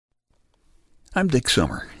I'm Dick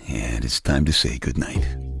Summer, and it's time to say goodnight.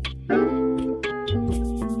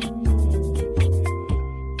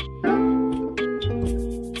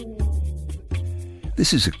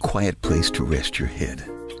 This is a quiet place to rest your head,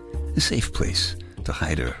 a safe place to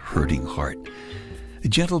hide a hurting heart, a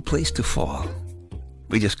gentle place to fall.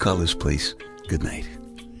 We just call this place goodnight.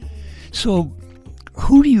 So,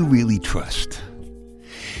 who do you really trust?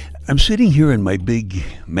 I'm sitting here in my big,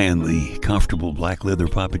 manly, comfortable black leather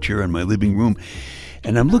papa chair in my living room,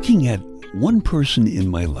 and I'm looking at one person in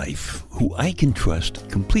my life who I can trust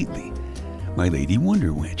completely, my Lady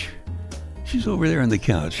Wonder Wench. She's over there on the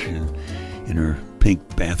couch in her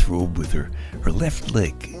pink bathrobe with her left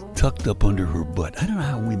leg tucked up under her butt. I don't know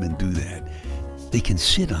how women do that. They can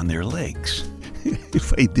sit on their legs.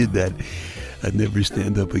 If I did that, I'd never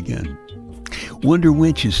stand up again. Wonder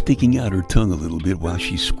Wench is sticking out her tongue a little bit while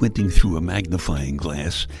she's squinting through a magnifying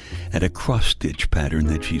glass at a cross-stitch pattern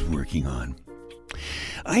that she's working on.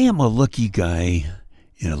 I am a lucky guy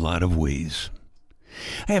in a lot of ways.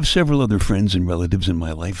 I have several other friends and relatives in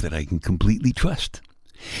my life that I can completely trust.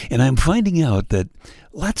 And I'm finding out that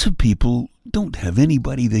lots of people don't have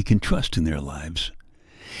anybody they can trust in their lives.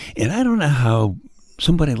 And I don't know how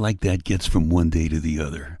somebody like that gets from one day to the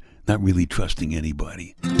other, not really trusting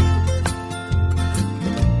anybody.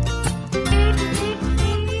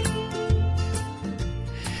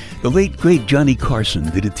 The late, great Johnny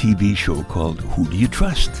Carson did a TV show called Who Do You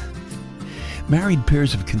Trust? Married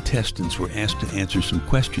pairs of contestants were asked to answer some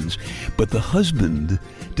questions, but the husband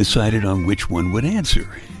decided on which one would answer.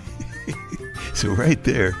 So right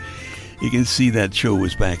there, you can see that show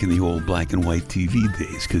was back in the old black and white TV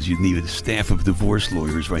days, because you'd need a staff of divorce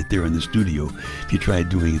lawyers right there in the studio if you tried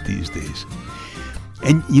doing it these days.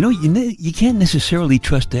 And you can't necessarily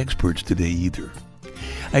trust experts today either.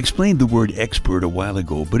 I explained the word expert a while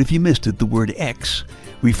ago, but if you missed it, the word ex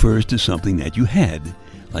refers to something that you had,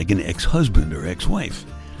 like an ex-husband or ex-wife.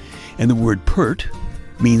 And the word pert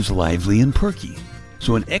means lively and perky.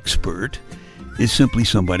 So an expert is simply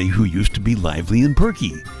somebody who used to be lively and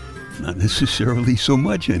perky. Not necessarily so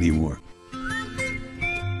much anymore.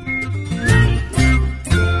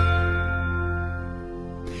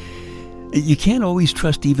 You can't always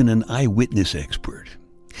trust even an eyewitness expert.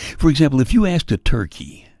 For example, if you asked a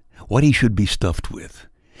turkey what he should be stuffed with,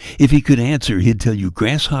 if he could answer, he'd tell you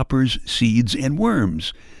grasshoppers, seeds, and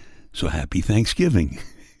worms. So happy Thanksgiving.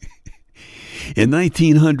 In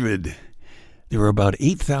 1900, there were about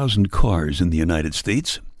 8,000 cars in the United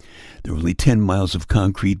States. There were only 10 miles of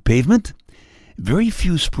concrete pavement, very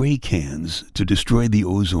few spray cans to destroy the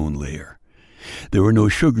ozone layer. There were no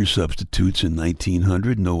sugar substitutes in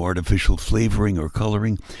 1900, no artificial flavoring or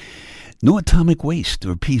coloring, no atomic waste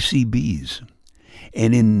or PCBs.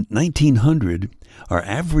 And in 1900, our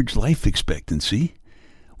average life expectancy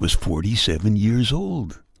was 47 years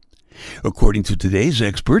old. According to today's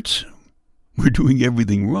experts, we're doing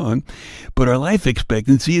everything wrong, but our life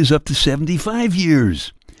expectancy is up to 75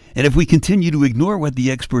 years. And if we continue to ignore what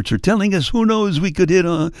the experts are telling us, who knows, we could hit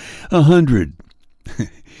 100.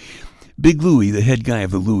 Big Louie, the head guy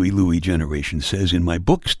of the Louie generation, says in my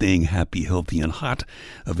book, Staying Happy, Healthy, and Hot,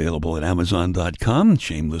 available at Amazon.com,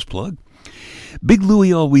 shameless plug, Big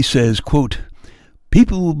Louie always says, quote,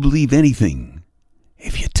 people will believe anything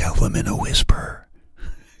if you tell them in a whisper.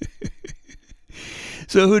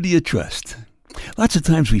 So who do you trust? Lots of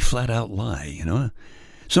times we flat out lie,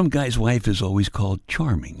 Some guy's wife is always called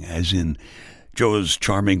charming, as in Joe's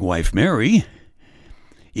charming wife Mary,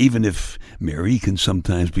 even if Mary can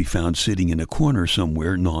sometimes be found sitting in a corner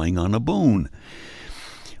somewhere gnawing on a bone.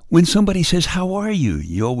 When somebody says, how are you?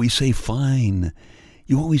 You always say, fine.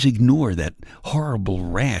 You always ignore that horrible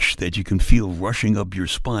rash that you can feel rushing up your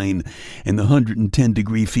spine and the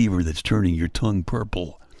 110-degree fever that's turning your tongue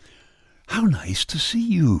purple. How nice to see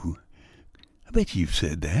you. I bet you've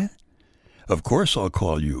said that. Of course I'll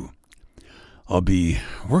call you. I'll be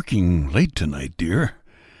working late tonight, dear.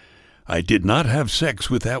 I did not have sex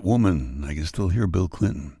with that woman. I can still hear Bill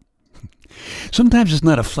Clinton. Sometimes it's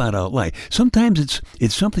not a flat-out lie. Sometimes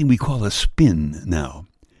it's something we call a spin now.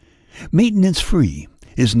 Maintenance-free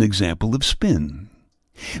is an example of spin.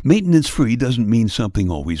 Maintenance-free doesn't mean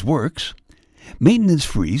something always works.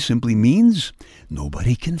 Maintenance-free simply means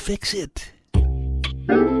nobody can fix it.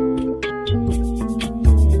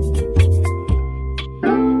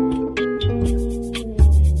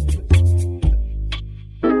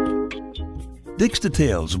 Dick's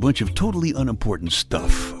Details, a bunch of totally unimportant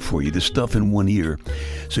stuff for you to stuff in one ear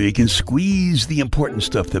so you can squeeze the important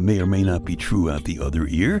stuff that may or may not be true out the other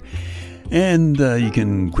ear, and you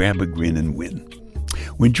can grab a grin and win.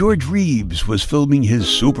 When George Reeves was filming his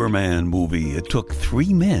Superman movie, it took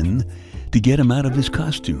 3 men to get him out of his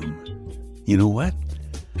costume. You know what?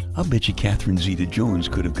 I'll bet you Catherine Zeta-Jones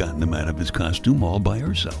could have gotten him out of his costume all by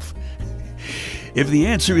herself. If the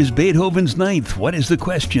answer is Beethoven's Ninth, what is the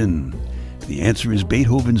question? If the answer is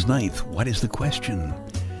Beethoven's Ninth, what is the question?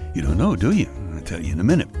 You don't know, do you? I'll tell you in a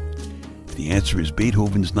minute. If the answer is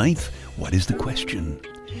Beethoven's Ninth, what is the question?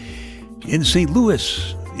 In St.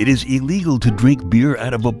 Louis, it is illegal to drink beer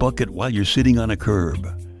out of a bucket while you're sitting on a curb.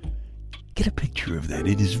 Get a picture of that.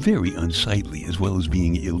 It is very unsightly as well as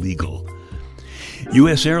being illegal.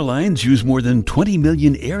 U.S. airlines use more than 20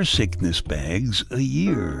 million air sickness bags a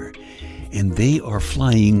year, and they are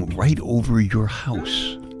flying right over your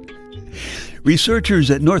house.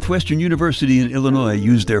 Researchers at Northwestern University in Illinois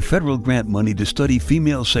used their federal grant money to study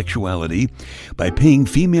female sexuality by paying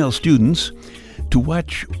female students to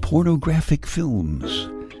watch pornographic films.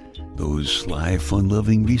 Those sly,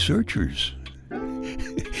 fun-loving researchers.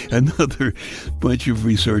 Another bunch of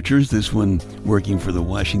researchers, this one working for the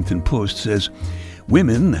Washington Post, says,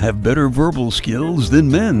 women have better verbal skills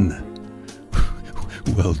than men.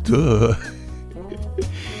 Well, duh.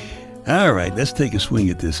 All right, let's take a swing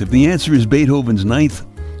at this. If the answer is Beethoven's Ninth,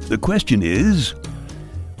 the question is,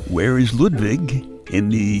 where is Ludwig in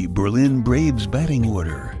the Berlin Braves batting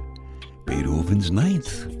order? Beethoven's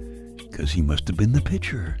Ninth, because he must have been the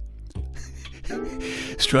pitcher.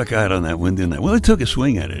 Struck out on that one, didn't I? Well, I took a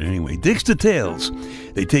swing at it anyway. Dick's Details.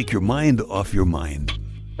 They take your mind off your mind.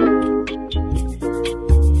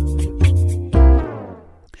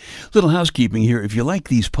 Little housekeeping here. If you like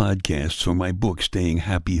these podcasts or my book, Staying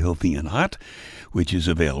Happy, Healthy, and Hot, which is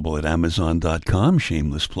available at Amazon.com,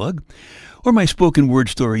 shameless plug, or my spoken word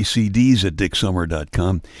story CDs at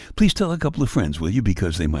DickSummer.com, please tell a couple of friends, will you?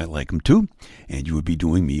 Because they might like them too, and you would be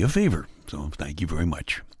doing me a favor. So thank you very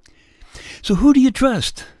much. So who do you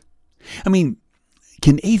trust? I mean,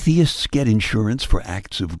 can atheists get insurance for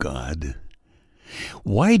acts of God?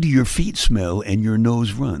 Why do your feet smell and your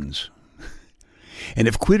nose runs? And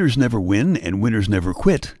if quitters never win and winners never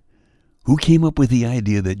quit, who came up with the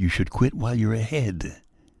idea that you should quit while you're ahead?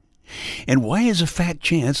 And why is a fat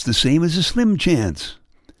chance the same as a slim chance?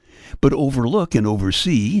 But overlook and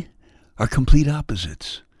oversee are complete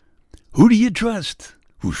opposites. Who do you trust?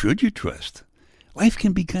 Who should you trust? Life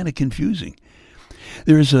can be kind of confusing.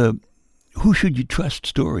 There's a Who Should You Trust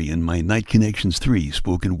story in my Night Connections 3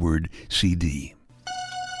 spoken word CD.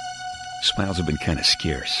 Smiles have been kind of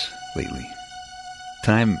scarce lately.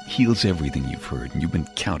 Time heals everything you've heard, and you've been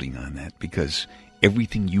counting on that because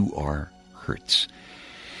everything you are hurts.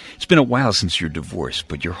 It's been a while since your divorce,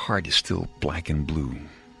 but your heart is still black and blue.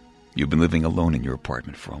 You've been living alone in your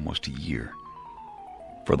apartment for almost a year.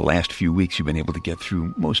 For the last few weeks, you've been able to get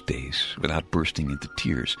through most days without bursting into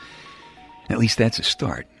tears. At least that's a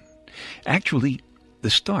start. Actually, the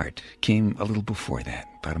start came a little before that,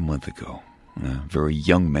 about a month ago. A very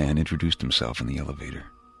young man introduced himself in the elevator.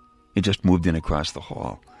 He just moved in across the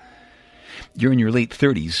hall. You're in your late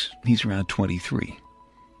 30s. He's around 23.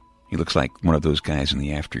 He looks like one of those guys in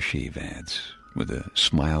the aftershave ads, with a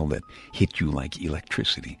smile that hit you like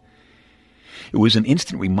electricity. It was an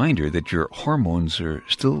instant reminder that your hormones are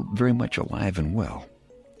still very much alive and well.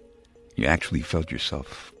 You actually felt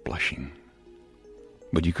yourself blushing,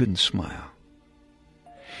 but you couldn't smile.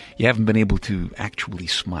 You haven't been able to actually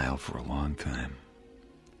smile for a long time.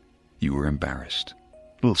 You were embarrassed,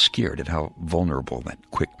 a little scared at how vulnerable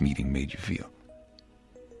that quick meeting made you feel.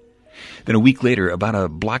 Then a week later, about a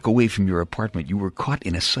block away from your apartment, you were caught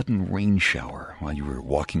in a sudden rain shower while you were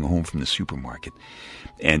walking home from the supermarket.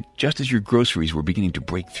 And just as your groceries were beginning to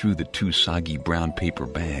break through the two soggy brown paper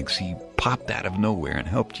bags, he popped out of nowhere and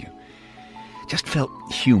helped you. Just felt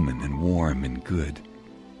human and warm and good.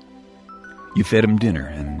 You fed him dinner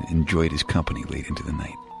and enjoyed his company late into the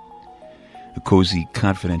night. A cozy,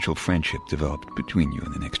 confidential friendship developed between you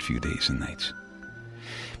in the next few days and nights.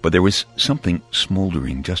 But there was something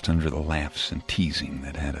smoldering just under the laughs and teasing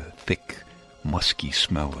that had a thick, musky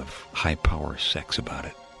smell of high-power sex about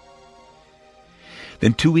it.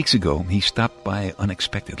 Then 2 weeks ago, he stopped by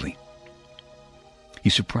unexpectedly. He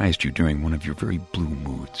surprised you during one of your very blue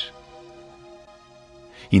moods.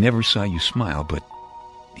 He never saw you smile, but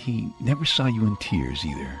he never saw you in tears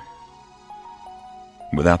either.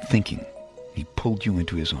 Without thinking, he pulled you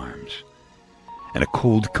into his arms. And a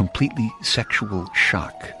cold, completely sexual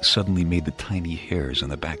shock suddenly made the tiny hairs on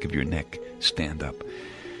the back of your neck stand up.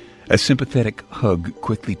 A sympathetic hug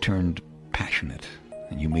quickly turned passionate,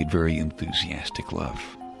 and you made very enthusiastic love.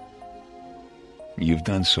 You've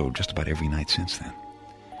done so just about every night since then.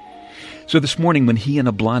 So this morning, when he and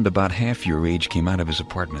a blonde about half your age came out of his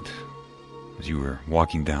apartment, as you were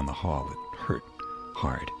walking down the hall, it hurt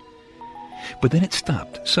hard. But then it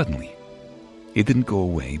stopped, suddenly. It didn't go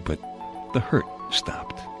away, but the hurt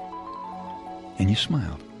stopped. And you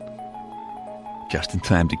smiled. Just in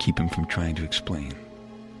time to keep him from trying to explain.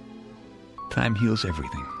 Time heals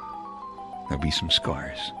everything. There'll be some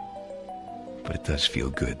scars. But it does feel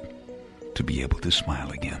good to be able to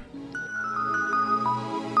smile again.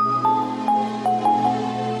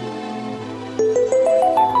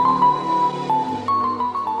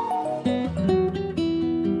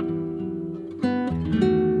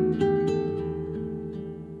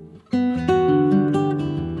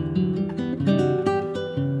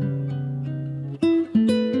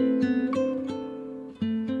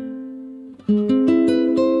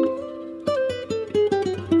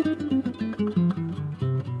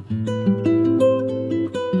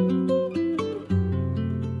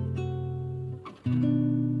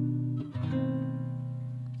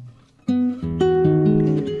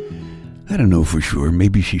 I don't know for sure.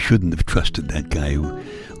 Maybe she shouldn't have trusted that guy who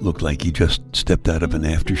looked like he just stepped out of an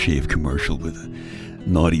aftershave commercial with a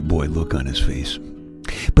naughty boy look on his face.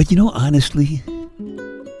 But honestly,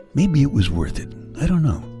 maybe it was worth it. I don't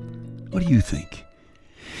know. What do you think?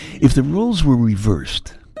 If the roles were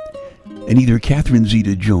reversed, and either Catherine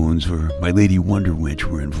Zeta-Jones or My Lady Wonder Wench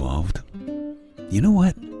were involved, you know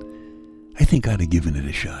what? I think I'd have given it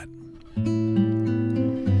a shot.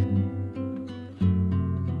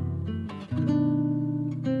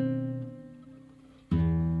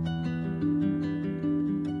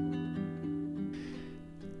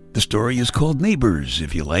 The story is called Neighbors.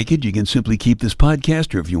 If you like it, you can simply keep this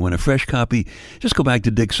podcast, or if you want a fresh copy, just go back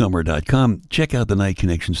to dicksummer.com, check out the Night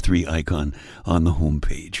Connections 3 icon on the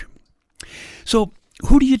homepage. So,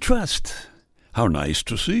 who do you trust? How nice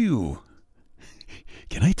to see you.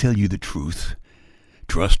 Can I tell you the truth?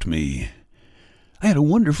 Trust me. I had a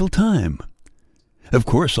wonderful time. Of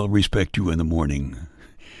course I'll respect you in the morning.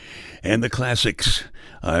 And the classics.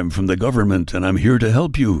 I'm from the government and I'm here to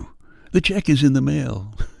help you. The check is in the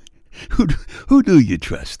mail. Who do you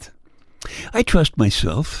trust? I trust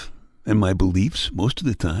myself and my beliefs most of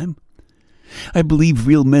the time. I believe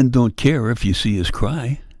real men don't care if you see us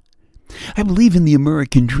cry. I believe in the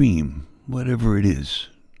American dream, whatever it is.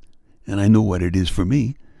 And I know what it is for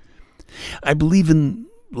me. I believe in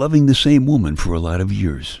loving the same woman for a lot of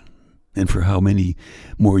years, and for how many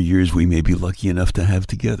more years we may be lucky enough to have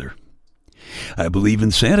together. I believe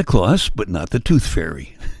in Santa Claus, but not the Tooth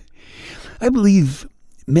Fairy. I believe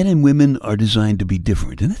men and women are designed to be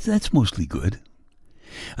different, and that's mostly good.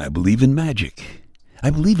 I believe in magic. I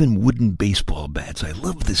believe in wooden baseball bats. I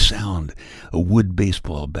love the sound a wood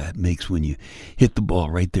baseball bat makes when you hit the ball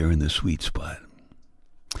right there in the sweet spot.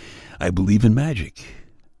 I believe in magic.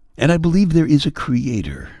 And I believe there is a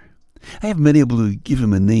creator. I haven't been able to give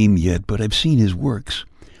him a name yet, but I've seen his works,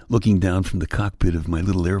 looking down from the cockpit of my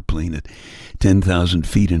little airplane at 10,000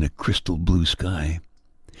 feet in a crystal blue sky.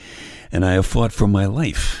 And I have fought for my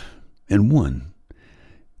life, and won,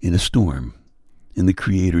 in a storm, in the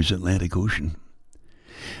Creator's Atlantic Ocean.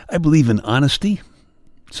 I believe in honesty,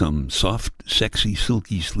 some soft, sexy,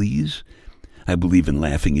 silky sleaze. I believe in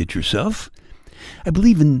laughing at yourself. I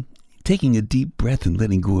believe in taking a deep breath and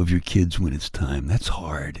letting go of your kids when it's time. That's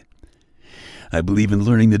hard. I believe in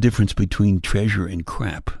learning the difference between treasure and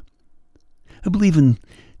crap. I believe in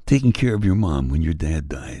taking care of your mom when your dad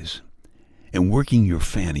dies, and working your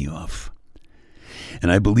fanny off.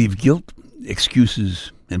 And I believe guilt,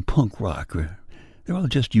 excuses, and punk rock they're all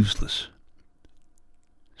just useless.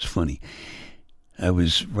 It's funny. I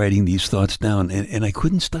was writing these thoughts down, and I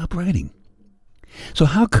couldn't stop writing. So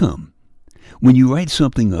how come when you write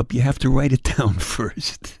something up, you have to write it down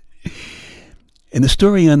first? And the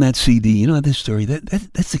story on that CD, this story,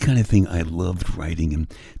 that's the kind of thing I loved writing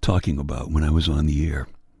and talking about when I was on the air.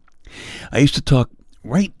 I used to talk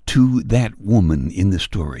right to that woman in the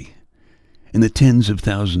story, and the tens of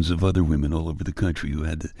thousands of other women all over the country who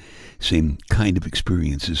had the same kind of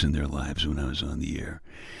experiences in their lives when I was on the air.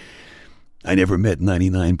 I never met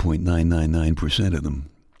 99.999% of them,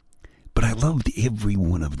 but I loved every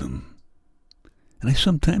one of them. And I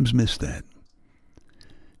sometimes miss that.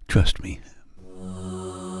 Trust me.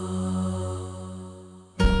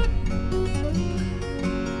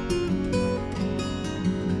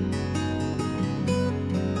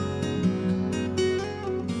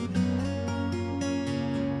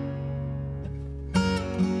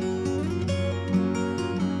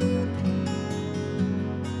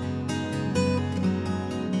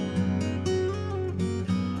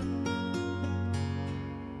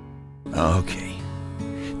 Okay,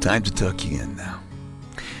 time to tuck you in now.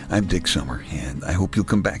 I'm Dick Summer, and I hope you'll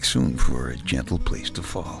come back soon for a gentle place to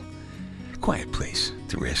fall. Quiet place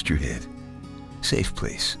to rest your head. Safe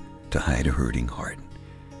place to hide a hurting heart.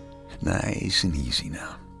 Nice and easy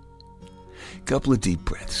now. Couple of deep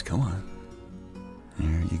breaths. Come on.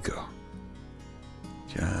 There you go.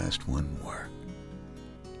 Just one more.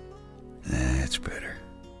 That's better.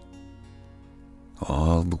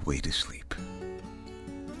 All the way to sleep.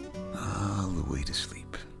 All the way to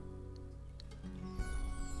sleep.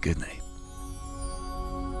 Good night.